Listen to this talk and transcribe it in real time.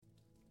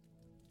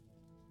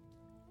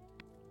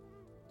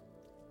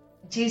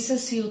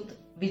Jesus youth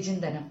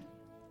വിചിന്തനം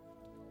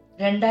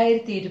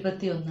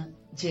 2021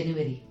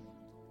 ജനുവരി.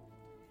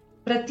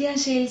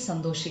 പ്രത്യാശയിൽ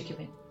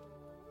സന്തോഷിക്കുവിൻ.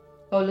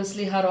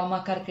 പൗലോസ്ലീഹ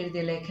റോമാക്കാർക്ക്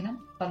എഴുതിയ ലേഖനം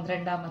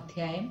 12-ാം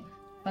അധ്യായം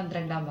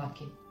 12-ാം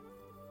വാക്യം.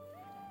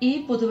 ഈ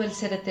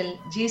പുതുവത്സരത്തിൽ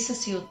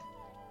ജീസസ് യൂത്ത്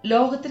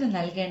ലോകത്തിന്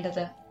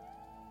നൽകേണ്ടത്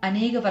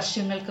അനേക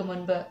വർഷങ്ങൾക്ക്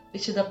മുൻപ്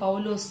വിശുദ്ധ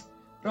പൗലോസ്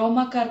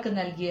റോമാക്കാർക്ക്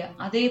നൽകിയ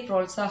അതേ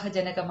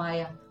പ്രോത്സാഹജനകമായ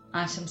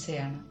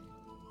ആശംസയാണ്.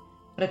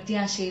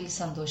 പ്രത്യാശയിൽ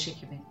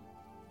സന്തോഷിക്കുവിൻ.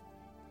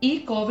 ഈ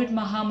കോവിഡ്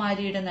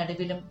മഹാമാരിയുടെ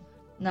നടുവിലും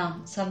നാം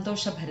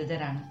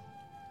സന്തോഷഭരിതരാണ്.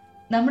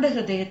 നമ്മുടെ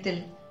ഹൃദയത്തിൽ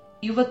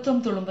യുവത്വം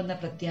തുളുമ്പുന്ന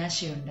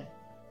പ്രത്യാശയുണ്ട്.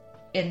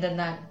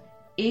 എന്തെന്നാൽ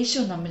യേശു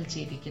നമ്മിൽ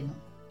ജീവിക്കുന്നു.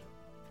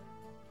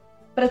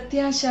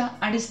 പ്രത്യാശ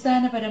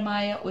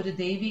അടിസ്ഥാനപരമായ ഒരു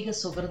ദൈവിക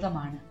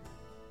സുഹൃതമാണ്.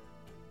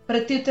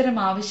 പ്രത്യുത്തരം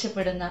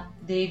ആവശ്യപ്പെടുന്ന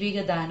ദൈവിക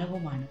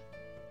ദാനവുമാണ്.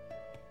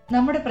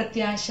 നമ്മുടെ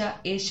പ്രത്യാശ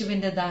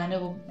യേശുവിന്റെ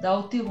ദാനവും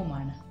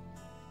ദൗത്യവുമാണ്,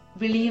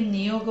 വിളിയും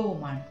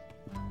നിയോഗവുമാണ്.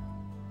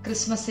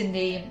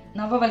 ക്രിസ്മസിന്റെയും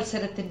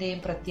നവവത്സരത്തിന്റെയും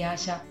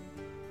പ്രത്യാശ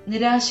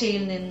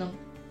നിരാശയിൽ നിന്നും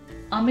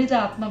അമിത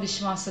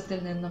ആത്മവിശ്വാസത്തിൽ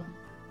നിന്നും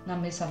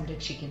നമ്മെ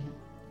സംരക്ഷിക്കുന്നു.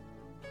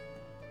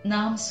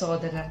 നാം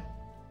സോദരർ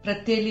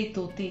പ്രത്യേലി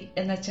തൂത്തി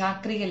എന്ന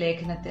ചാക്രിക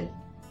ലേഖനത്തിൽ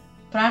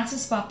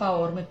ഫ്രാൻസിസ് പാപ്പ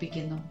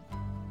ഓർമ്മിപ്പിക്കുന്നു,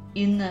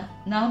 ഇന്ന്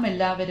നാം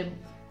എല്ലാവരും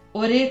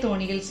ഒരേ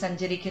തോണിയിൽ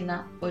സഞ്ചരിക്കുന്ന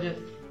ഒരു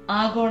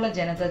ആഗോള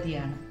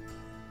ജനതയാണ്.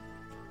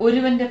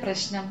 ഒരുവന്റെ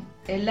പ്രശ്നം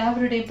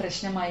എല്ലാവരുടെയും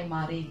പ്രശ്നമായി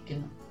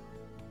മാറിയിരിക്കുന്നു.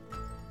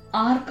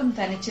 ആർക്കും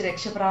തനിച്ച്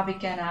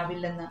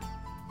രക്ഷപ്രാപിക്കാനാവില്ലെന്ന്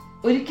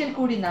ഒരിക്കൽ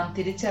കൂടി നാം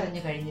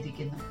തിരിച്ചറിഞ്ഞു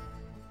കഴിഞ്ഞിരിക്കുന്നു.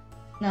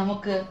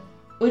 നമുക്ക്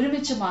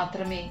ഒരുമിച്ച്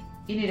മാത്രമേ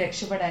ഇനി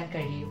രക്ഷപ്പെടാൻ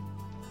കഴിയൂ.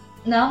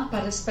 നാം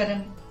പരസ്പരം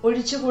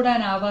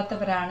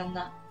ഒഴിച്ചുകൂടാനാവാത്തവരാണെന്ന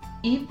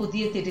ഈ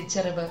പുതിയ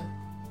തിരിച്ചറിവ്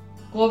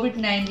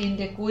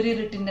കോവിഡ്-19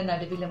 കൂരിരുട്ടിന്റെ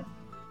നടുവിലും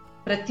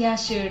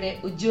പ്രത്യാശയുടെ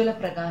ഉജ്ജ്വല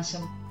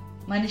പ്രകാശം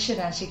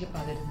മനുഷ്യരാശിക്ക്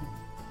പകരുന്നു.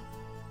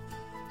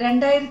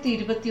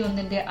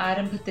 2021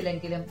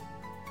 ആരംഭത്തിലെങ്കിലും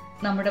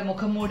നമ്മുടെ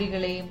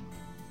മുഖംമൂടികളെയും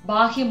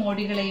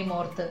ബാഹ്യമോടികളെയും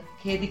ഓർത്ത്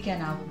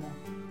ഖേദിക്കാനാവുമോ?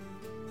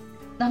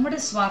 നമ്മുടെ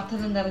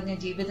സ്വാർത്ഥത നിറഞ്ഞ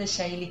ജീവിത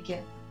ശൈലിക്ക്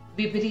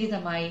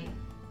വിപരീതമായി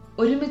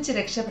ഒരുമിച്ച്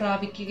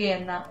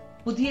രക്ഷപ്രാപിക്കുകയെന്ന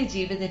പുതിയ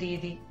ജീവിത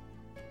രീതി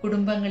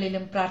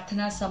കുടുംബങ്ങളിലും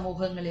പ്രാർത്ഥനാ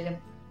സമൂഹങ്ങളിലും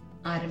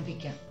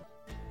ആരംഭിക്കാം.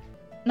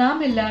 നാം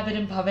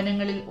എല്ലാവരും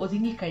ഭവനങ്ങളിൽ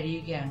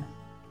ഒതുങ്ങിക്കഴിയുകയാണ്.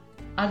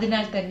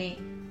 അതിനാൽ തന്നെ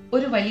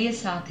ഒരു വലിയ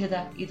സാധ്യത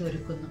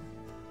ഇതൊരുക്കുന്നു.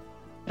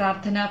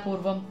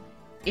 പ്രാർത്ഥനാപൂർവം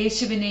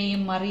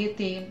യേശുവിനെയും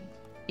മറിയത്തെയും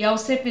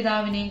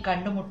യൗസേപ്പിതാവിനെയും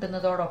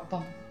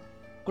കണ്ടുമുട്ടുന്നതോടൊപ്പം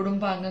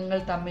കുടുംബാംഗങ്ങൾ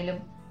തമ്മിലും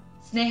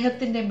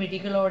സ്നേഹത്തിന്റെ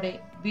മിഴികളോടെ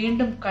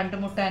വീണ്ടും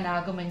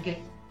കണ്ടുമുട്ടാനാകുമെങ്കിൽ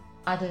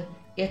അത്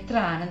എത്ര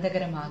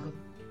ആനന്ദകരമാകും.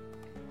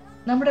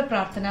 നമ്മുടെ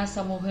പ്രാർത്ഥനാ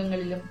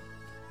സമൂഹങ്ങളിലും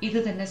ഇത്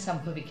തന്നെ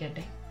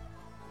സംഭവിക്കട്ടെ.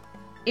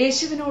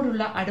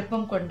 യേശുവിനോടുള്ള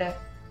അടുപ്പം കൊണ്ട്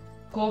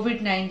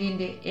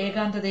കോവിഡ്-19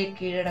 ഏകാന്തതയെ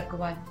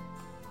കീഴടക്കുവാൻ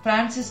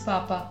ഫ്രാൻസിസ്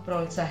പാപ്പ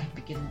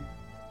പ്രോത്സാഹിപ്പിക്കുന്നു.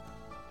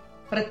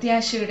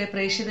 പ്രത്യാശയുടെ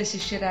പ്രേക്ഷിത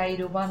ശിഷ്യരായി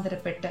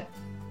രൂപാന്തരപ്പെട്ട്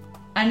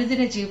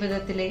അനുദിന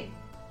ജീവിതത്തിലെ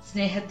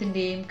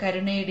സ്നേഹത്തിന്റെയും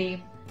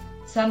കരുണയുടെയും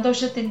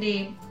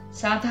സന്തോഷത്തിന്റെയും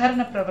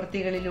സാധാരണ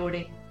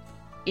പ്രവൃത്തികളിലൂടെ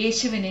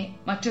യേശുവിനെ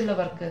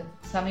മറ്റുള്ളവർക്ക്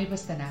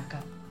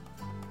സമീപസ്ഥനാക്കാം.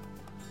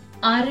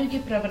 ആരോഗ്യ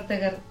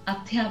പ്രവർത്തകർ,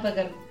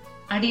 അധ്യാപകർ,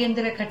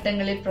 അടിയന്തര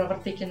ഘട്ടങ്ങളിൽ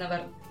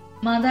പ്രവർത്തിക്കുന്നവർ,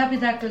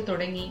 മാതാപിതാക്കൾ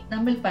തുടങ്ങി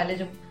നമ്മിൽ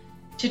പലരും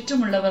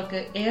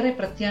ചുറ്റുമുള്ളവർക്ക് ഏറെ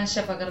പ്രത്യാശ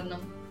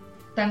പകർന്നും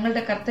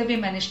തങ്ങളുടെ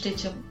കർത്തവ്യം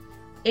അനുഷ്ഠിച്ചും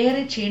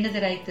ഏറെ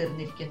ക്ഷീണിതരായി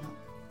തീർന്നിരിക്കുന്നു.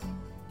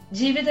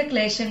 ജീവിത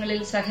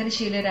ക്ലേശങ്ങളിൽ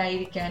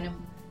സഹനശീലരായിരിക്കാനും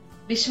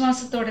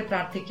വിശ്വാസത്തോടെ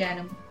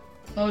പ്രാർത്ഥിക്കാനും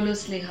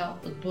പൗലോസ്ലീഹ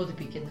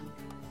ഉദ്ബോധിപ്പിക്കുന്നു.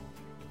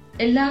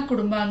 എല്ലാ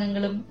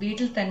കുടുംബാംഗങ്ങളും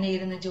വീട്ടിൽ തന്നെ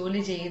ഇരുന്ന്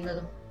ജോലി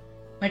ചെയ്യുന്നതും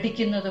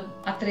പഠിക്കുന്നതും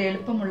അത്ര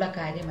എളുപ്പമുള്ള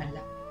കാര്യമല്ല.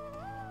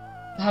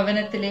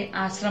 ഭവനത്തിലെ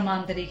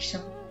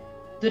ആശ്രമാന്തരീക്ഷം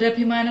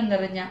ദുരഭിമാനം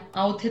നിറഞ്ഞ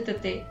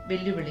ഔദ്ധ്യത്വത്തെ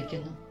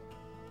വെല്ലുവിളിക്കുന്നു.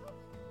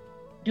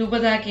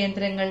 രൂപതാ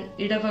കേന്ദ്രങ്ങൾ,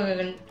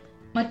 ഇടവകകൾ,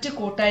 മറ്റു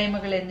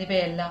കൂട്ടായ്മകൾ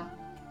എന്നിവയെല്ലാം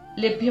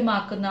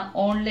ലഭ്യമാക്കുന്ന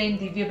ഓൺലൈൻ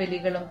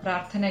ദിവ്യബലികളും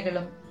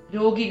പ്രാർത്ഥനകളും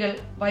രോഗികൾ,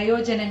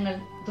 വയോജനങ്ങൾ,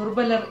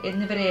 ദുർബലർ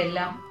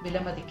എന്നിവരെയെല്ലാം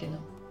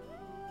വിലമതിക്കുന്നു.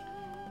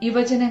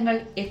 യുവജനങ്ങൾ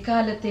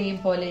എക്കാലത്തെയും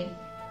പോലെ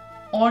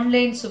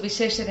ഓൺലൈൻ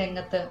സുവിശേഷ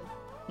രംഗത്ത്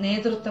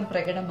നേതൃത്വം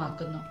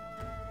പ്രകടമാക്കുന്നു.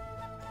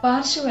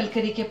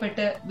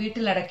 പാർശ്വവൽക്കരിക്കപ്പെട്ട്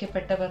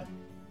വീട്ടിലടയ്ക്കപ്പെട്ടവർ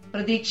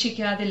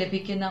പ്രതീക്ഷിക്കാതെ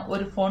ലഭിക്കുന്ന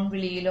ഒരു ഫോൺ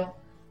വിളിയിലോ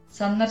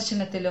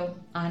സന്ദർശനത്തിലോ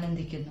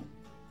ആനന്ദിക്കുന്നു.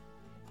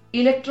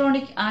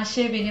 ഇലക്ട്രോണിക്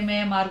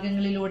ആശയവിനിമയ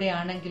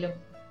മാർഗങ്ങളിലൂടെയാണെങ്കിലും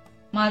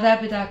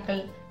മാതാപിതാക്കൾ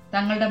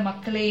തങ്ങളുടെ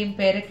മക്കളെയും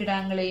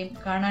പേരക്കിടാങ്ങളെയും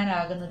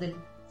കാണാനാകുന്നതിൽ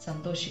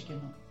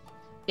സന്തോഷിക്കുന്നു.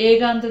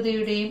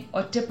 ഏകാന്തതയുടെയും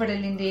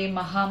ഒറ്റപ്പെടലിന്റെയും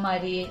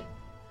മഹാമാരിയെ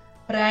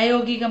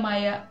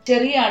പ്രായോഗികമായ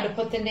ചെറിയ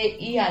അടുപ്പത്തിന്റെ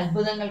ഈ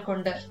അത്ഭുതങ്ങൾ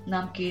കൊണ്ട്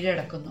നാം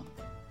കീഴടക്കുന്നു.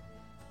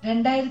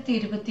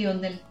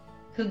 2021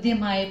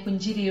 ഹൃദ്യമായ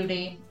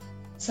പുഞ്ചിരിയുടെയും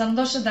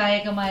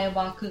സന്തോഷദായകമായ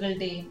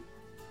വാക്കുകളുടെയും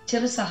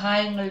ചെറു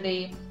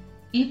സഹായങ്ങളുടെയും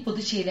ഈ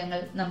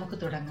പുതുശീലങ്ങൾ നമുക്ക്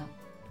തുടങ്ങാം.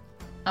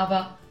 അവ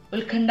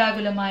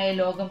ഉത്കണ്ഠാകുലമായ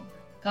ലോകം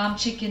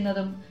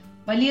കാംക്ഷിക്കുന്നതും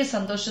വലിയ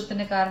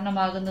സന്തോഷത്തിന്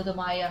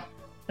കാരണമാകുന്നതുമായ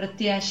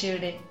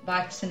പ്രത്യാശയുടെ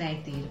വാക്സിനായി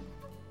തീരും.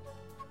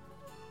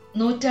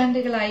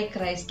 നൂറ്റാണ്ടുകളായി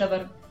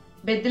ക്രൈസ്തവർ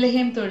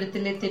ബെത്ലഹേം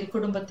തൊഴുത്തിലെ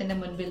തിരുക്കുടുംബത്തിന്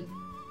മുൻപിൽ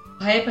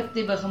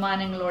ഭയഭക്തി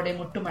ബഹുമാനങ്ങളോടെ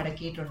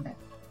മുട്ടുമടക്കിയിട്ടുണ്ട്.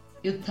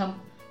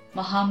 യുദ്ധം,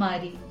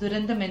 മഹാമാരി,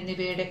 ദുരന്തം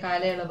എന്നിവയുടെ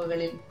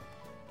കാലയളവുകളിൽ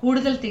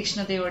കൂടുതൽ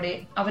തീക്ഷ്ണതയോടെ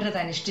അവരത്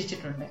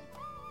അനുഷ്ഠിച്ചിട്ടുണ്ട്.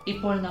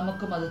 ഇപ്പോൾ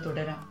നമുക്കും അത്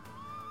തുടരാം.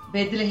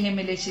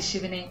 ബേത്ലഹേമിലെ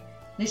ശിശുവിനെ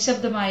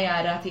നിശബ്ദമായി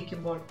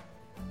ആരാധിക്കുമ്പോൾ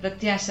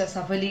പ്രത്യാശ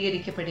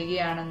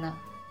സഫലീകരിക്കപ്പെടുകയാണെന്ന്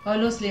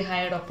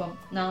പൗലോസ്ലീഹായോടൊപ്പം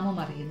നാമും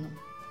അറിയുന്നു.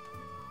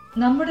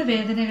 നമ്മുടെ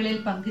വേദനകളിൽ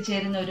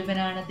പങ്കുചേരുന്ന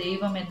ഒരുവനാണ്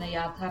ദൈവം എന്ന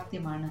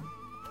യാഥാർത്ഥ്യമാണ്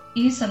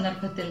ഈ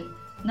സന്ദർഭത്തിൽ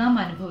നാം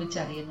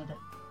അനുഭവിച്ചറിയുന്നത്.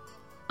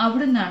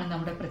 അവിടുന്നാണ്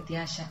നമ്മുടെ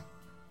പ്രത്യാശ.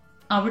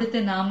 അവിടുത്തെ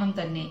നാമം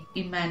തന്നെ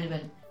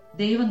ഇമ്മാനുവൽ,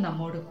 ദൈവം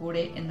നമ്മോട്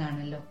കൂടെ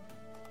എന്നാണല്ലോ.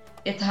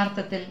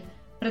 യഥാർത്ഥത്തിൽ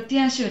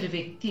പ്രത്യാശ ഒരു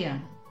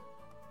വ്യക്തിയാണ്,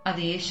 അത്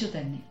യേശു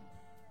തന്നെ.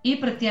 ഈ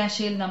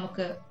പ്രത്യാശയിൽ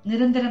നമുക്ക്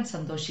നിരന്തരം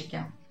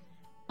സന്തോഷിക്കാം,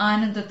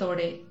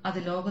 ആനന്ദത്തോടെ അത്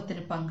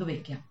ലോകത്തിന്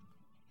പങ്കുവയ്ക്കാം.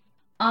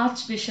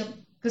 Archbishop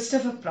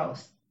Christopher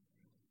Prowse,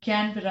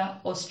 Canberra,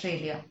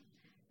 Australia.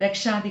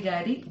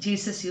 രക്ഷാധികാരി,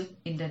 ജീസസ് യൂത്ത്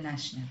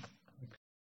ഇന്റർനാഷണൽ.